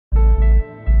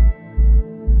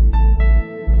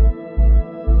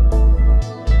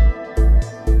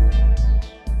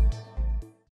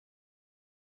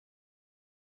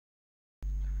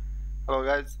Hello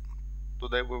guys,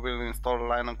 today we will install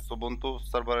Linux Ubuntu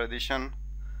Server Edition.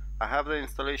 I have the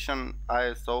installation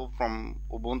ISO from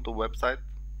Ubuntu website.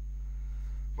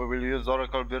 We will use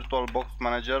Oracle VirtualBox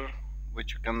Manager,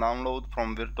 which you can download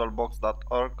from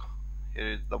virtualbox.org.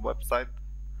 Here is the website.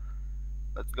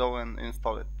 Let's go and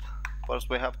install it. First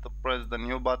we have to press the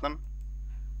new button.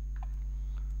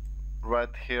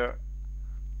 Right here,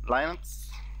 Linux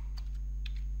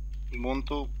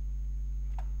Ubuntu.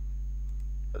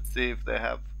 Let's see if they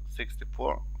have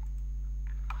 64.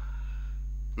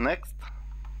 Next,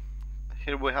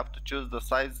 here we have to choose the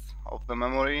size of the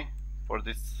memory for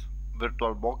this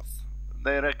VirtualBox.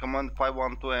 They recommend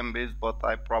 512 MBs, but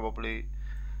I probably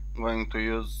going to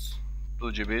use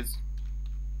 2 GBs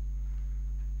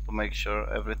to make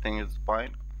sure everything is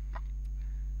fine.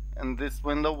 In this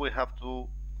window we have to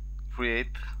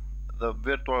create the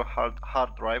virtual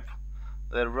hard drive.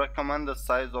 They recommend the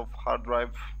size of hard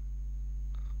drive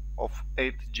of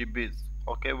 8 GBs.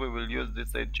 Okay, we will use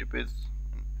this 8 GBs,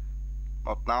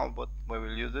 not now, but we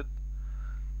will use it.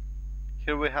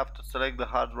 Here we have to select the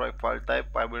hard drive file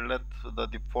type. I will let the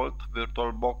default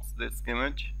VirtualBox disk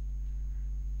image.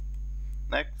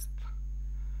 Next,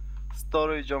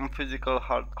 storage on physical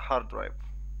hard drive.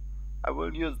 I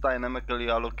will use dynamically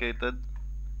allocated.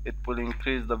 It will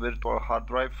increase the virtual hard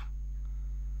drive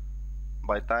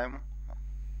by time.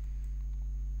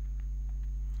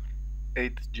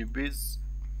 8 GBs.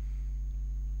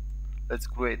 Let's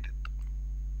create it.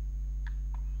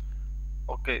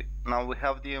 Okay, now we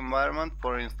have the environment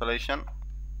for installation.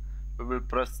 We will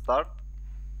press start.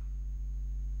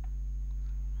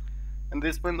 In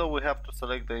this window we have to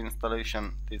select the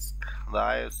installation disk, the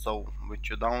ISO, which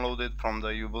you downloaded from the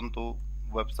Ubuntu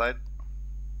website.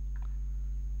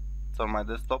 It's on my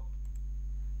desktop.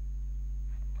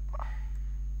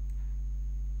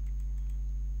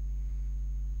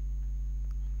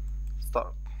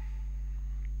 Start.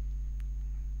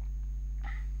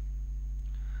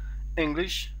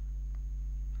 English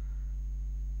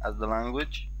as the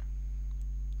language.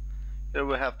 Here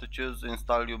we have to choose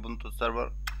install Ubuntu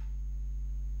server.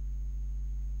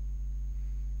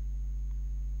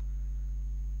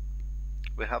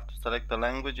 We have to select the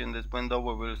language. In this window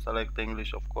we will select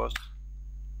English, of course.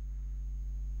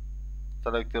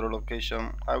 Select your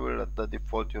location. I will at the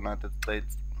default United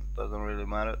States, it doesn't really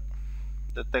matter.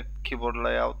 Detect keyboard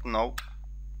layout, no.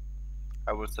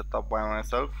 I will set up by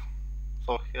myself.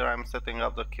 So here I'm setting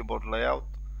up the keyboard layout.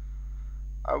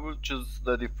 I will choose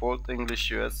the default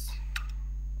English US.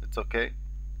 It's okay.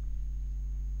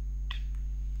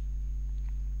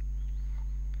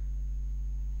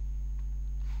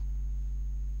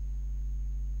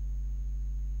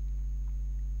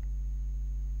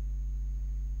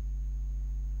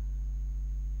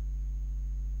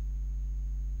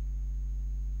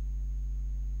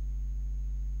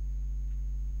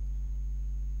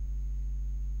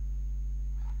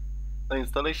 The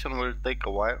installation will take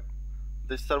a while.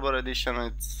 This server edition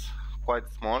is quite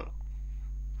small.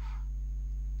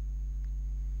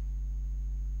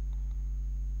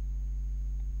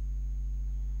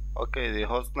 Okay, the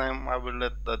host name I will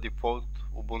let the default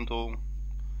Ubuntu.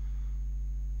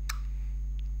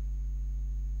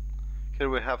 Here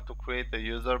we have to create a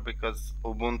user because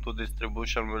Ubuntu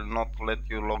distribution will not let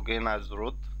you log in as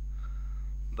root.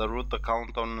 The root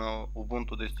account on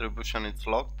Ubuntu distribution is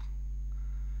locked.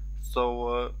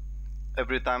 So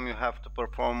every time you have to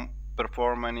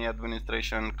perform any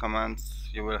administration commands,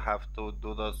 you will have to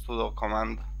do the sudo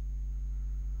command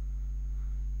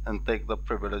and take the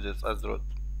privileges as root.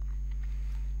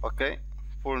 Okay,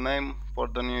 full name for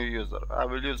the new user. I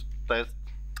will use test,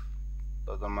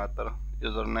 doesn't matter.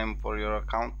 Username for your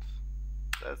account,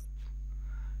 test.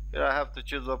 Here I have to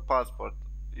choose a password.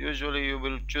 Usually you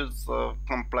will choose a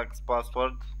complex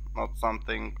password, not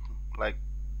something like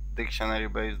dictionary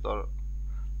based or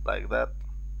like that.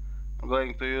 I'm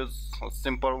going to use a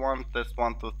simple one, test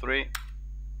 1 2 3.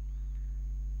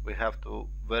 We have to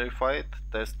verify it,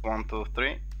 test 1 2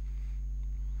 3.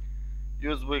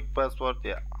 Use weak password,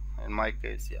 yeah, in my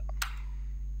case, yeah.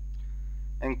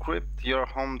 Encrypt your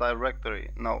home directory,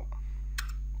 no.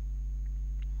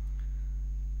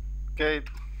 Okay,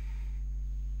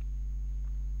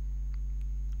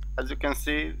 as you can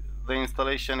see, the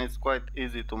installation is quite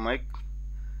easy to make.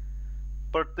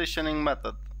 Partitioning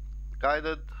method,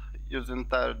 guided, use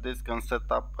entire disk and set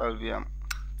up LVM.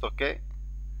 It's okay.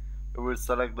 We will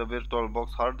select the VirtualBox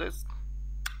hard disk,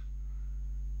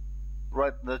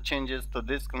 write the changes to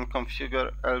disk and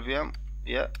configure LVM,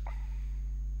 yeah.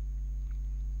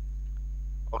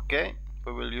 Okay,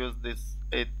 we will use this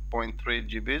 8.3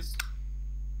 GBs.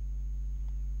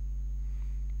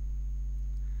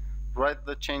 write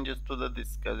the changes to the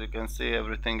disk. As you can see,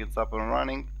 everything is up and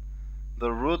running.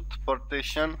 The root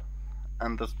partition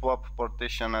and the swap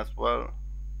partition as well.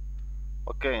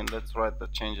 Okay, let's write the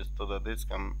changes to the disk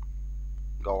and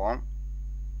go on.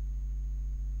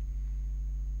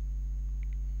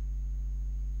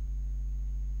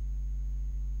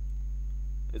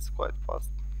 It's quite fast.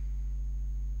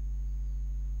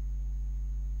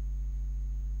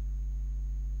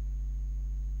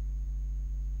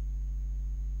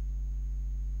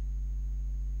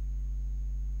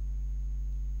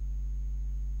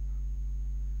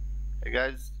 Hey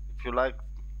guys, if you like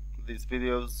these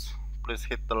videos, please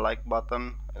hit the like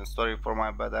button, and sorry for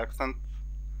my bad accent.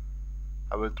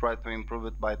 I will try to improve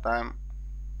it by time.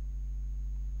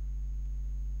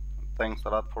 Thanks a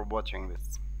lot for watching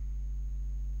this.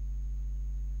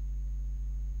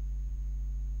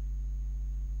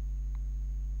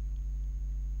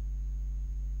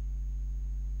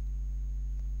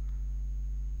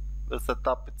 The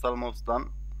setup is almost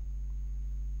done.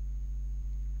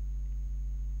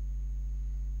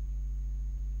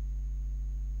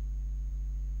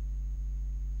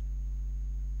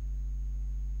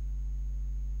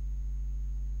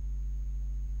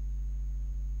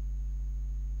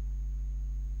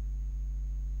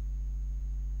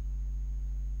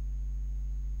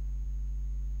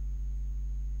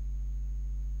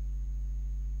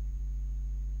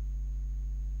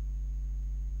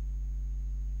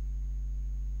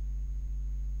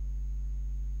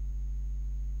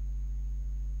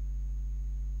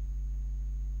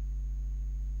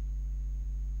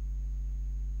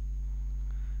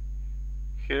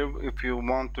 Here, if you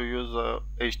want to use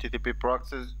HTTP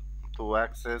proxies to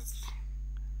access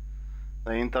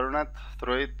the internet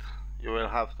through it, you will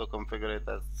have to configure it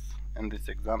as in this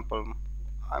example.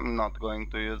 I'm not going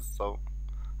to use, so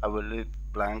I will leave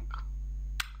blank.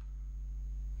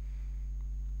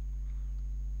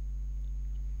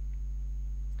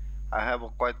 I have a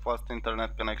quite fast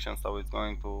internet connection, so it's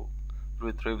going to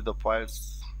retrieve the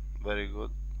files very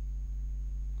good.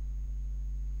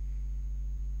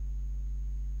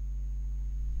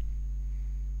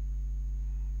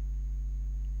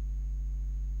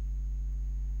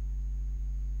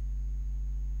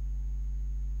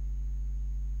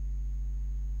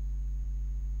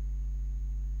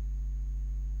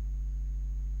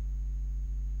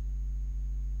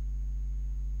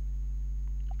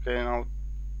 Okay, now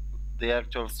the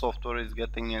actual software is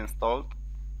getting installed.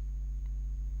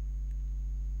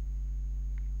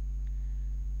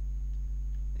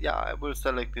 Yeah, I will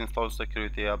select install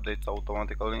security updates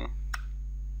automatically.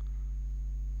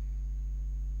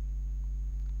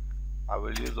 I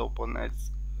will use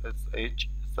OpenSSH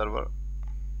server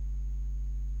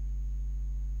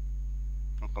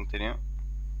and continue.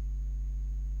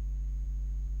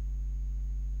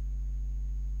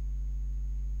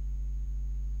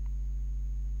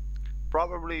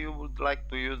 Probably you would like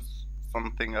to use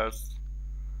something else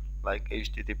like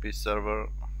HTTP server.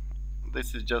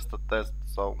 This is just a test,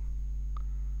 so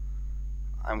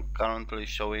I'm currently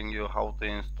showing you how to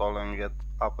install and get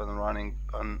up and running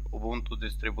an Ubuntu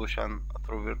distribution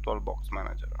through VirtualBox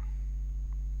Manager.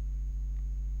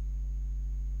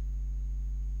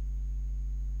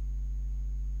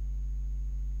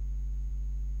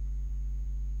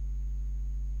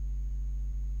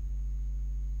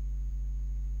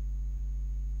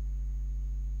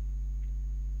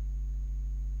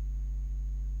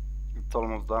 It's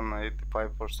almost done,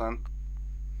 85%.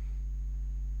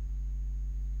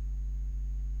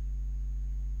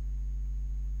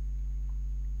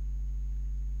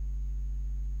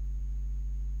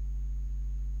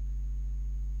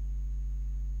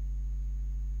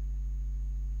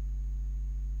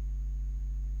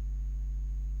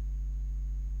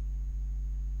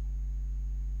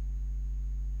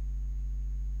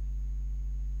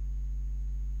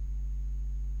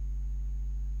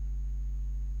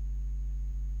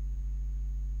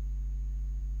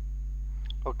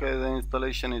 Okay, the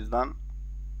installation is done.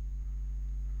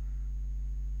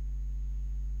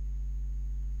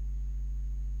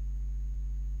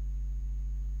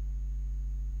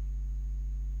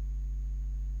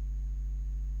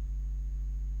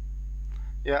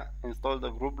 Yeah, install the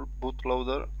group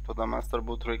bootloader to the master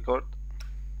boot record.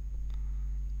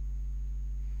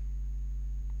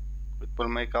 It will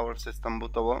make our system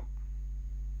bootable.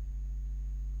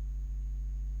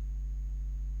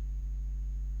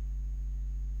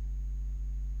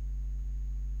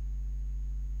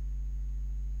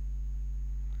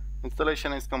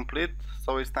 Installation is complete,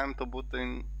 so it's time to boot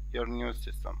in your new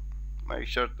system. Make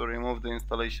sure to remove the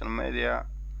installation media,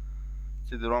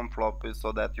 CD-ROM floppy,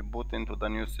 so that you boot into the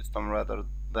new system rather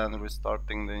then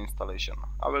restarting the installation.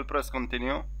 I will press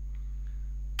continue.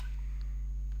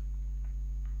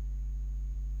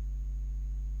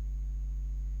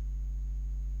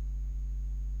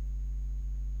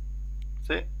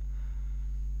 See,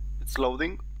 it's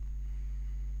loading.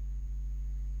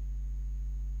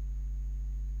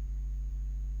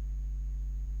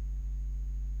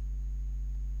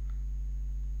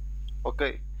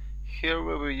 Okay, here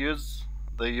we will use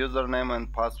the username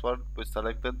and password we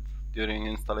selected during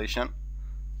installation.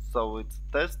 So it's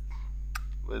test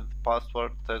with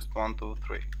password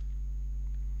test123.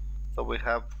 So we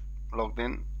have logged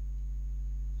in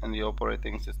the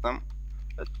operating system.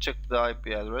 Let's check the IP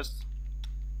address.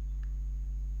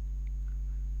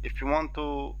 If you want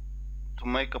to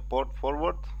make a port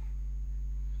forward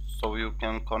so you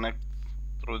can connect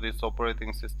through this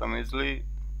operating system easily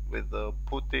with the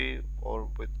PuTTY or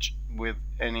with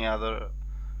any other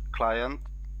client,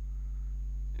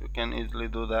 you can easily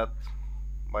do that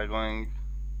by going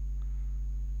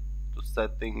to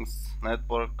settings,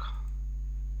 network,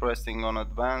 pressing on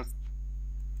advanced,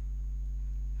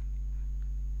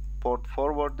 port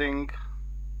forwarding,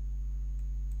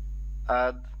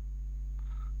 add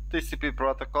TCP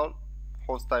protocol,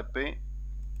 host IP.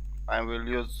 I will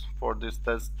use for this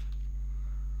test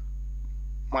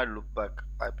my loopback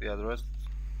IP address,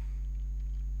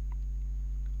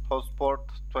 host port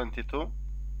 22,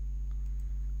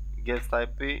 guest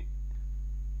IP,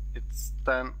 it's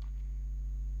 10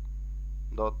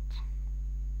 dot,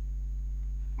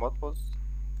 what was,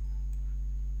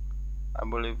 I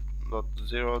believe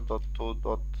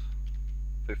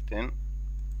 .0.2.15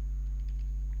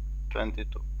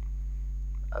 22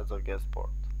 as a guest port.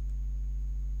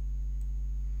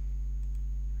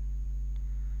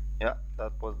 Yeah,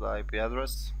 that was the IP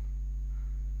address.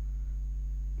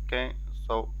 Okay,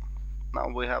 so now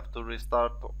we have to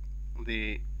restart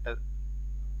the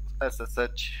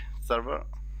SSH server.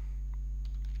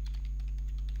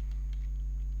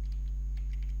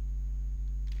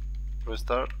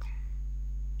 Restart.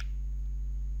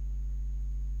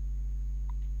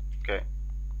 Okay,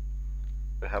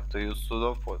 we have to use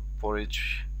sudo for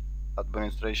each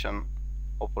administration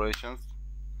operations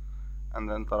and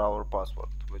enter our password,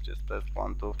 which is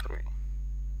test123.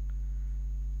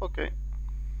 Okay,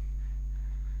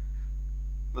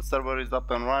 the server is up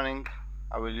and running.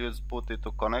 I will use PuTTY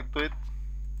to connect to it.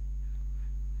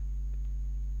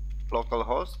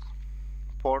 Localhost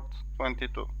port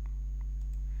 22.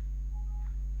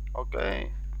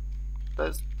 Okay,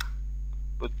 test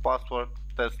with password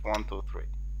test123.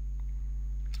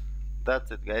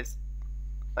 That's it, guys.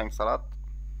 Thanks a lot.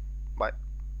 Bye.